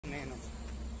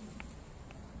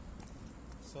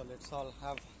So let's all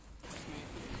have.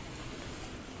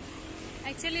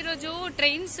 Actually ఈరోజు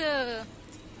trains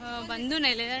బంద్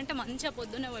ఉన్నాయి, లేదంటే మంచిగా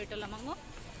పొద్దున్నే పోయేటోళ్ళము.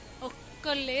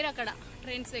 ఒక్కరు లేరు అక్కడ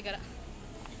ట్రైన్స్ దగ్గర.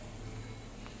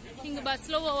 ఇంక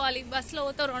బస్సులో పోవాలి. బస్సులో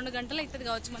పోతే 2 గంటలు అవుతుంది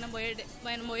కావచ్చు మనం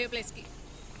పోయే ప్లేస్కి.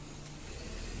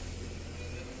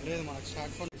 లేదు మనకు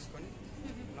స్టార్ట్ ఫోన్ తీసుకొని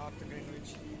నార్త్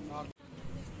గ్రీన్విచ్ నార్త్.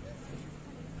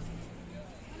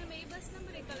 మనం ఏ బస్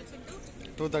నెంబర్ ఎక్కాలి చింటూ?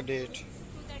 238. 238.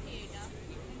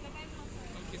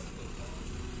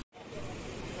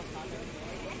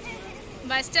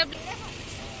 బస్ స్టాప్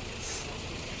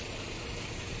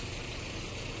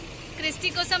క్రిస్టీ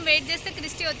కోసం వెయిట్ చేస్తే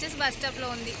క్రిస్టీ వచ్చేసి బస్ స్టాప్ లో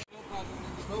ఉంది.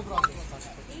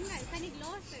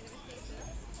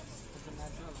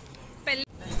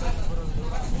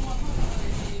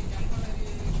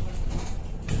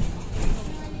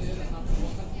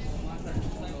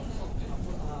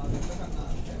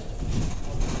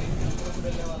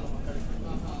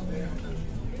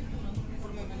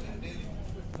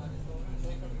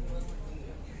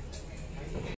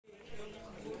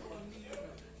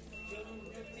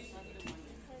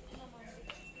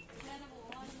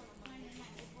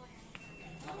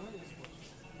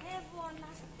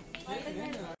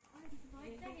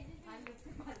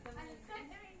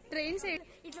 ట్రైన్ సైడ్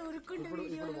ఇట్లా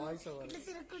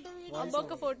అబ్బా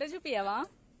ఒక ఫోటో చూపియవా?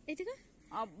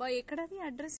 అబ్బా ఎక్కడది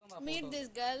address? Meet this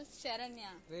girl Saranya.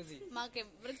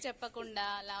 మాకెవ్వరికి చెప్పకుండా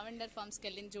లావెండర్ ఫార్మ్స్ కి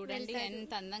వెళ్ళింది. చూడండి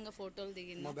ఎంత అందంగా ఫోటోలు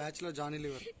దిగింది. మా బ్యాచ్ లో జానీ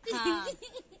లివర్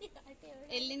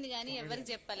వెళ్ళింది కానీ ఎవరికి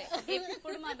చెప్పలే.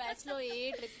 ఎప్పుడు మా బ్యాచ్ లో ఏ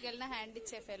ట్రిప్ కి వెళ్ళినా హ్యాండ్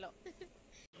ఇచ్చే ఫెలో.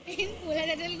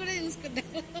 కూడా చూసుకుంటా.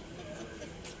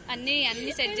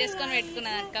 అన్ని సెట్ చేసుకొని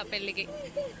పెట్టుకున్నాను అక్క పెళ్లికి.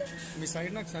 మీ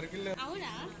సైడ్ నాకు సర్కిల్.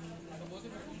 అవునా?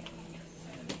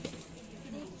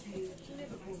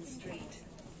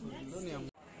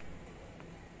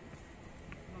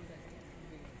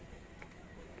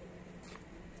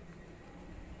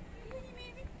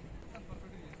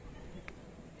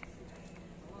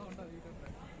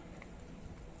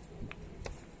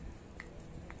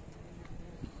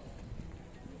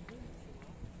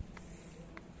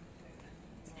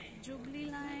 Jubilee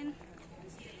line.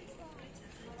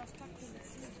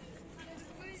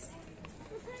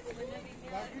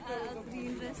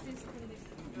 గ్రీన్ డ్రెస్ తీసుకుంది,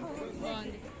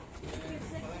 బాగుంది.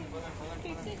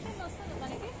 ఫిట్ సెక్షన్ వస్తుంది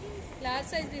మనకి.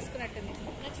 Large size తీసుకున్నట్టుంది.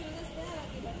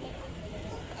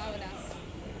 అవునా?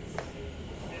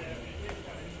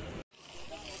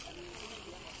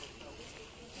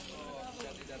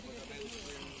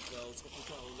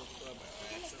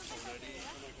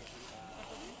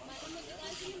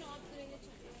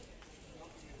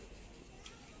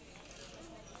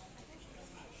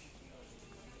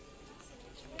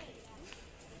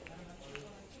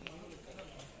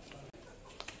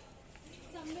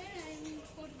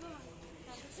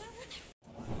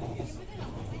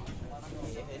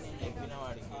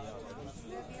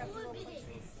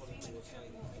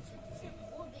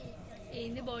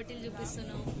 ఏంది బాటిల్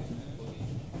చూపిస్తున్నావు?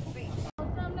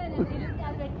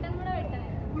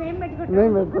 మేము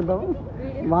పెట్టుకుంటాం.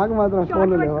 మాకు మాత్రం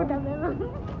ఫోన్లు లేవా?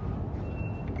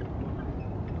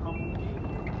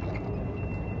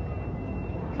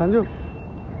 సంజు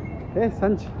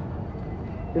సంచ్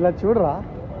ఇలా చూడరా.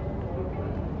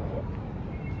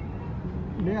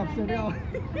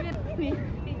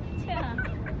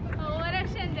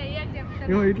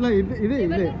 ఇట్లా ఇదే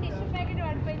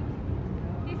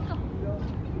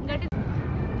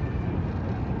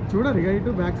చూడాలి. ఇక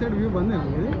ఇటు బ్యాక్ సైడ్ వ్యూ బంద్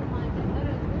ఇది.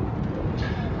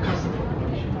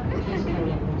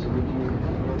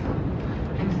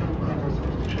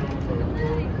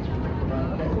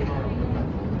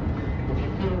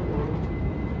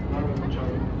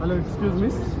 Hello, excuse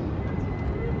miss.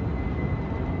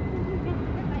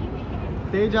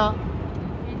 Teja.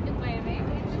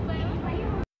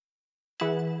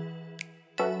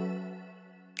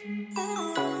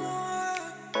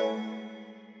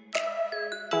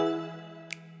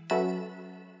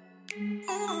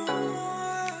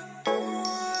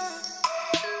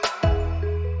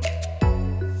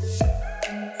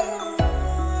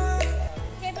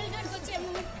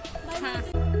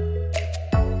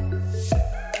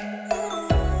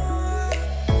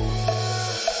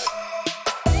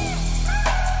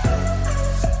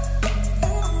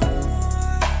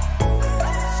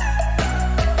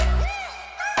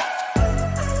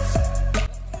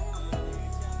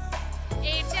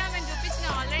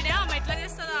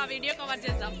 Video cover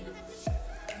చేద్దాం.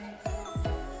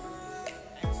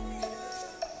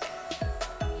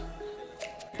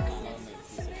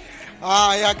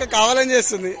 ఈ అక్క కావాలని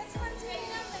చేస్తుంది.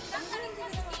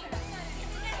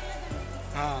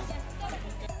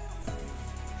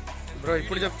 బ్రో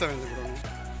ఇప్పుడు చెప్తామండి బ్రో.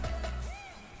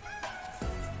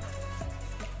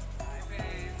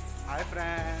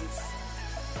 ఫ్రెండ్స్.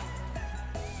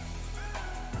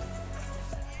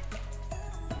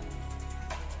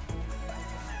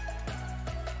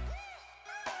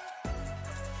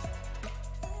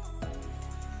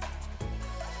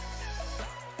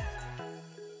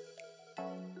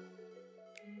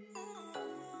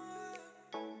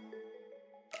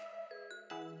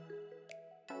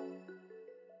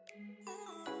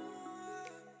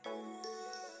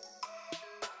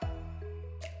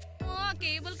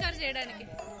 కేబుల్ కార్ చేయడానికి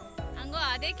అంగో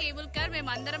అదే కేబుల్ కార్ మేము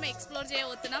అందరం ఎక్స్ప్లోర్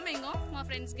చేయబోతున్నాం. ఇంకో మా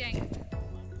ఫ్రెండ్స్ గ్యాంగ్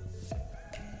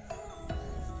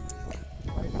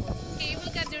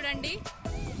కేబుల్ కార్ చూడండి,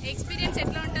 ఎక్స్పీరియన్స్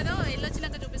ఎట్లా ఉంటుందో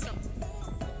వెళ్ళొచ్చినాక చూపిస్తాం.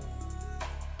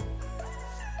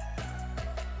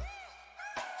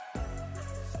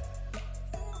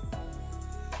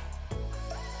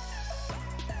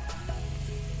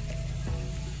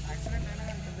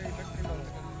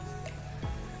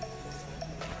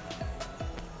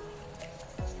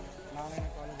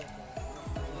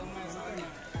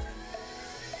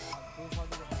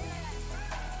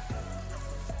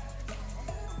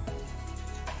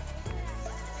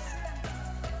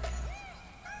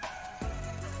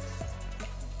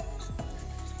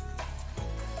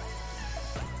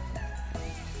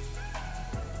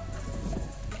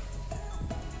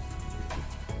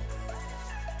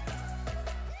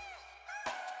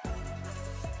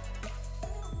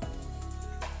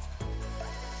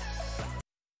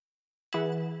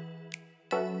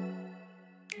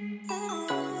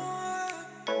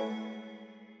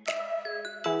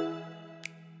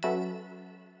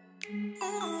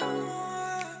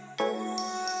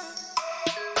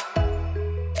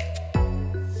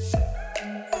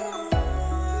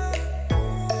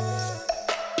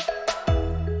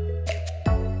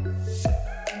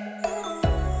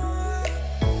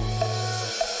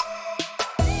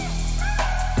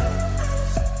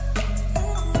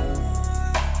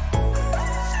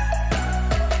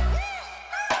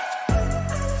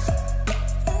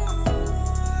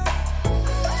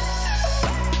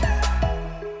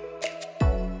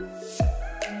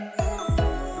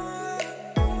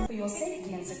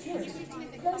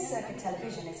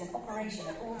 Television is in operation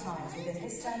at all times within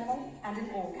this terminal and in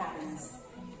all cabins.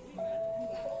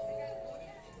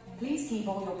 Please keep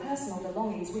all your personal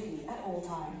belongings with you at all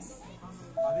times.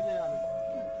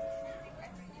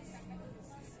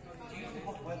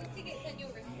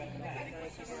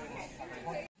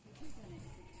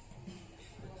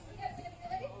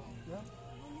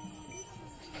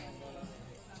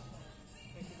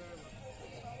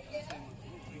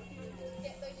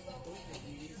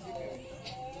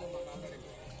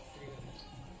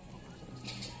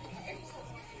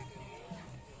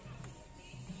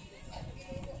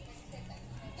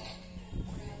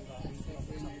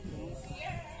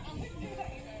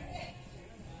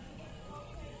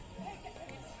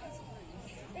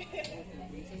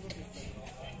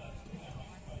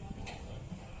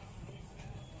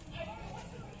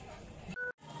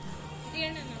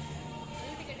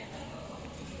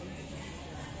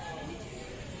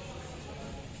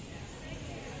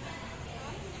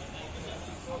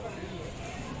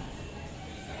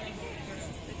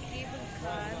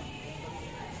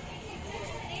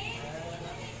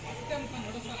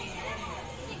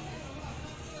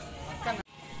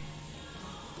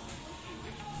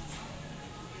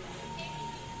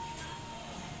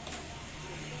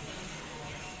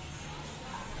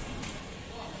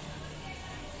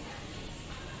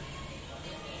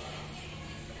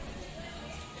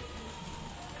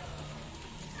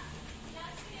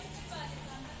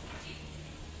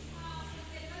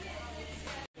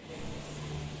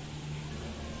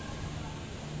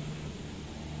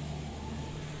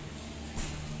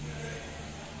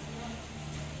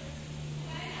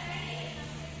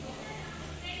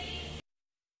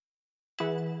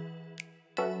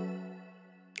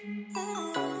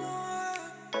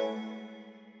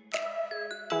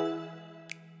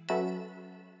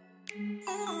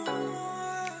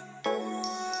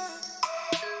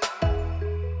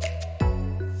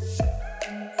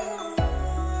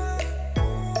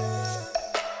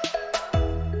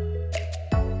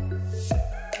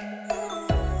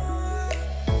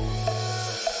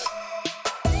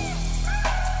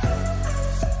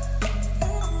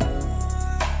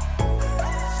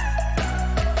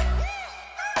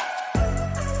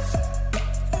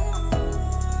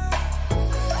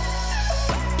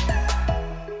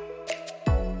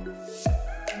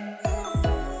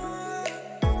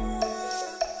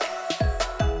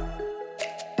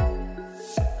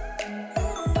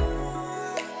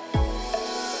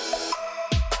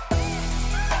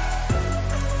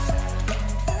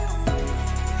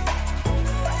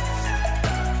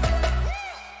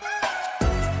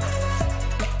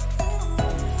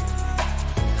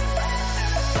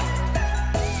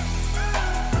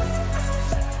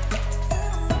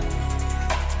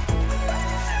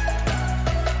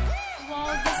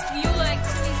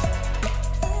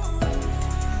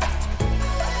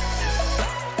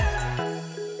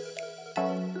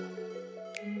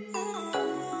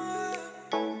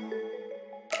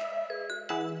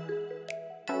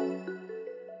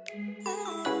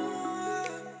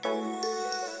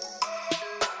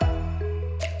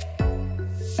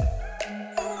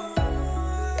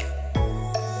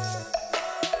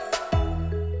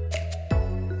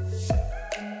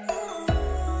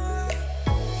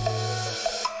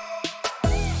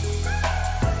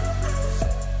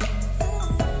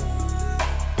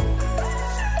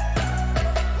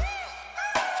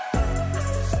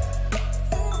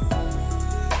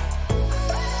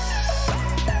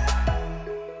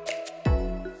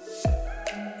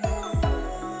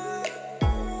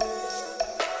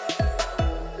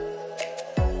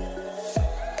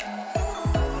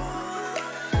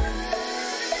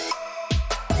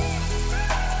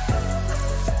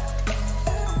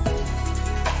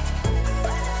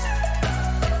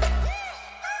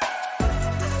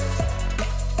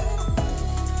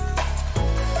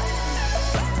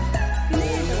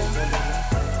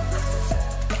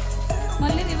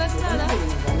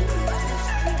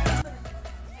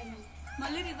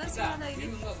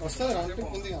 వస్తుంది round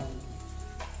trip ఉంది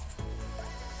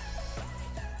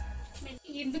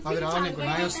అవి రావు నీకు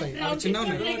నాయ వస్తాయి అవి చిన్న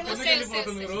ఉన్నాయి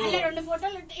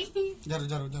జరు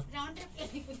జరు జరు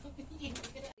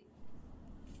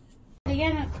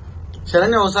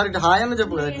శరణ్య ఒకసారి హాయ్ అని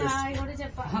చెప్పు కదా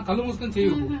కళ్ళు మూసుకొని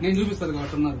చేయు నేను చూపిస్తాను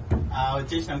అట్టున్నారు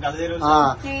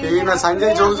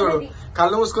సంజయ్ చౌ చూడు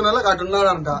కళ్ళు మూసుకున్న వాళ్ళకి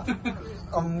అట్టున్నాడంట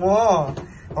అమ్మో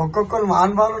ఒక్కొక్కరు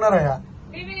మహానుభావులు ఉన్నారయ్యా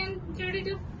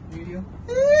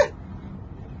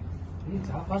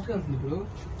చాలా ఫాస్ట్ గా ఉంటుంది ఇప్పుడు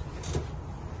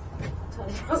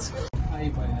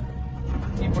అయిపోయారు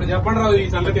ఇప్పుడు చెప్పండి రావు ఈ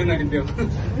సంగతి ఏంటంటే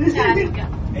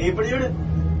ఇప్పుడు చూడు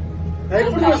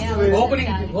ఓపెనింగ్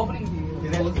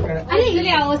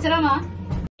అవసరమా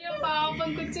పాపం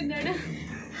కూర్చున్నాడు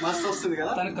మస్తు వస్తుంది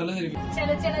కదా తన కళ్ళు తిరిగి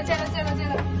చలో చలో చలో చలో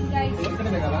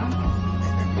చలో కదా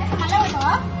హలో